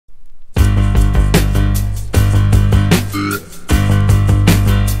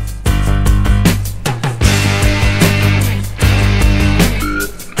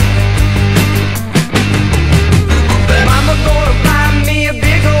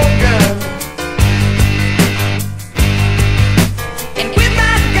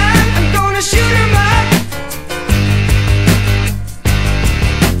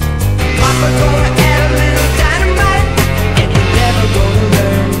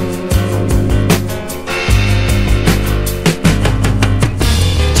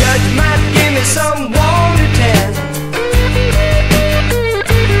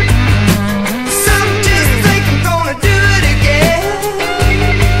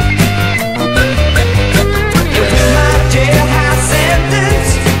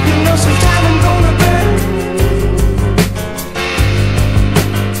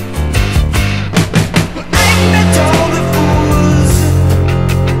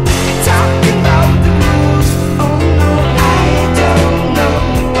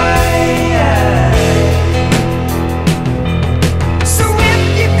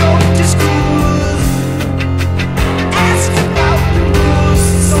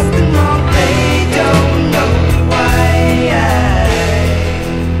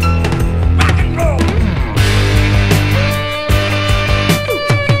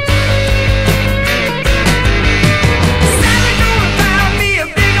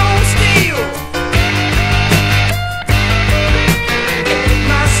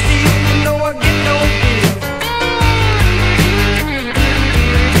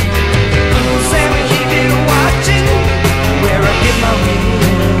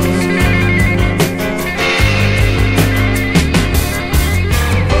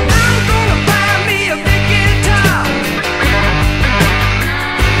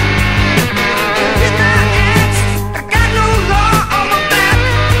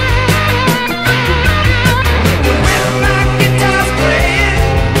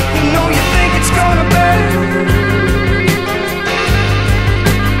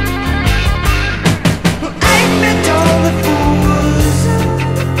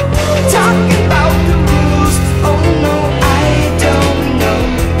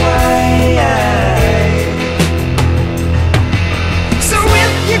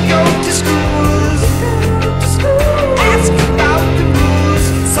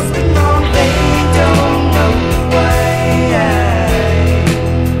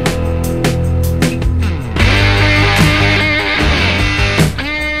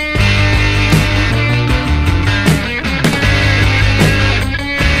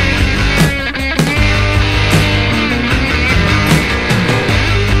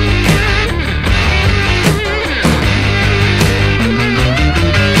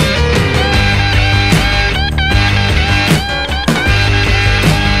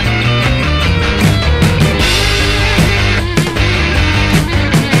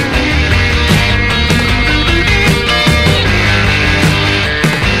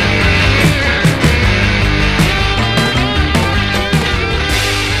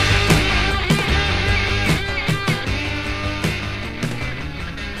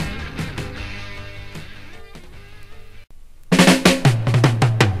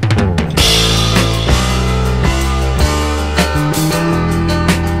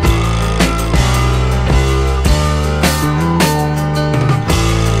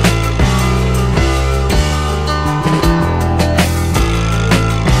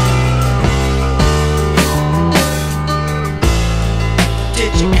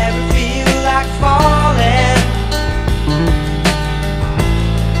you ever feel like falling,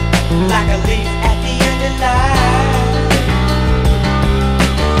 like a leaf at the end of life,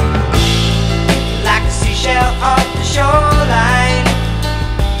 like a seashell off the shoreline?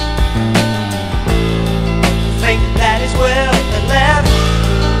 Think that is well and left.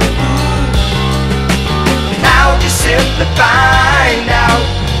 Now just simply find out,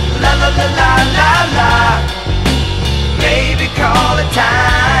 la la la la la la. Maybe call a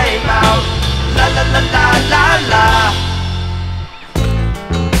time out, la la la la la la.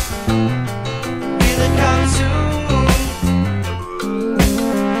 Will it come soon?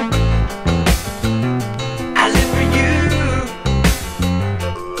 I live for you.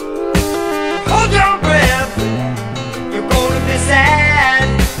 Hold your breath, you're gonna be sad.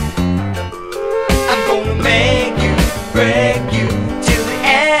 I'm gonna make you, break you till the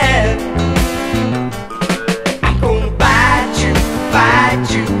end. I'm gonna bite you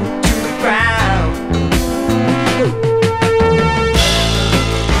to the ground.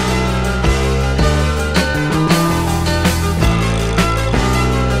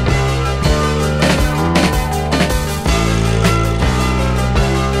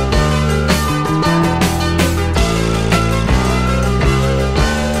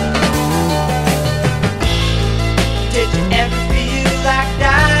 Did you ever feel like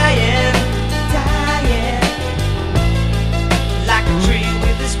dying, dying, like a tree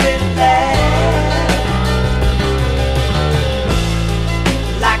with a split leg,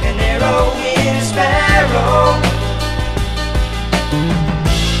 like an arrow in a sparrow,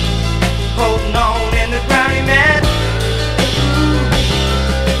 holding on in the brownie man?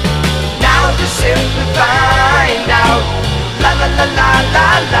 Now just simply find out, la la la la la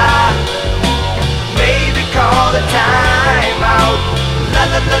la. Maybe call the time out, la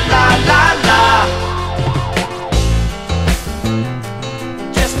la la la la la.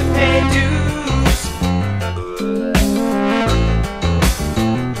 Just to pay dues,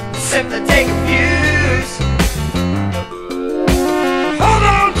 simply take a fuse. Hold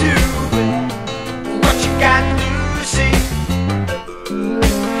on to what you got, Lucy.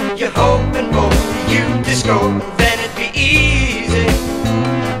 You're hoping for you disco, then it'd be easy,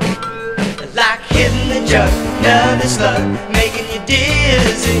 like hitting the jug, another slug, making you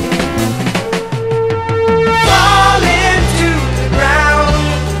dizzy.